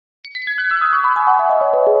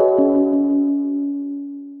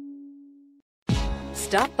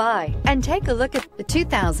Stop by and take a look at the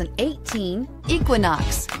 2018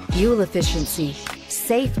 Equinox. Fuel efficiency,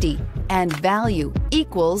 safety, and value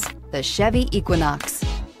equals the Chevy Equinox.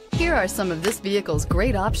 Here are some of this vehicle's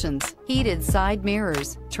great options: heated side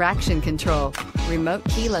mirrors, traction control, remote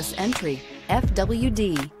keyless entry,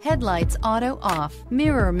 FWD, headlights auto off,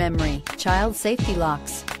 mirror memory, child safety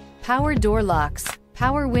locks, power door locks,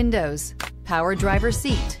 power windows, power driver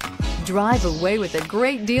seat. Drive away with a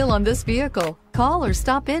great deal on this vehicle. Call or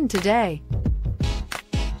stop in today.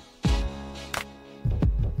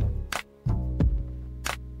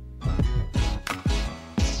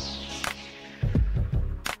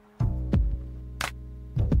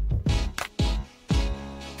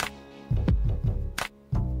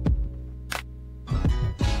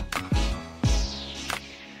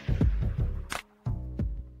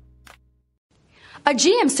 A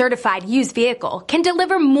GM-certified used vehicle can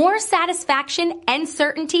deliver more satisfaction and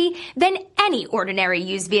certainty than any ordinary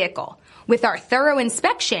used vehicle. With our thorough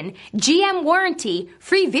inspection, GM warranty,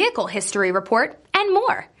 free vehicle history report, and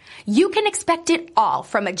more. You can expect it all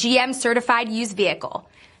from a GM-certified used vehicle.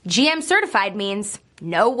 GM-certified means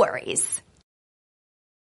no worries.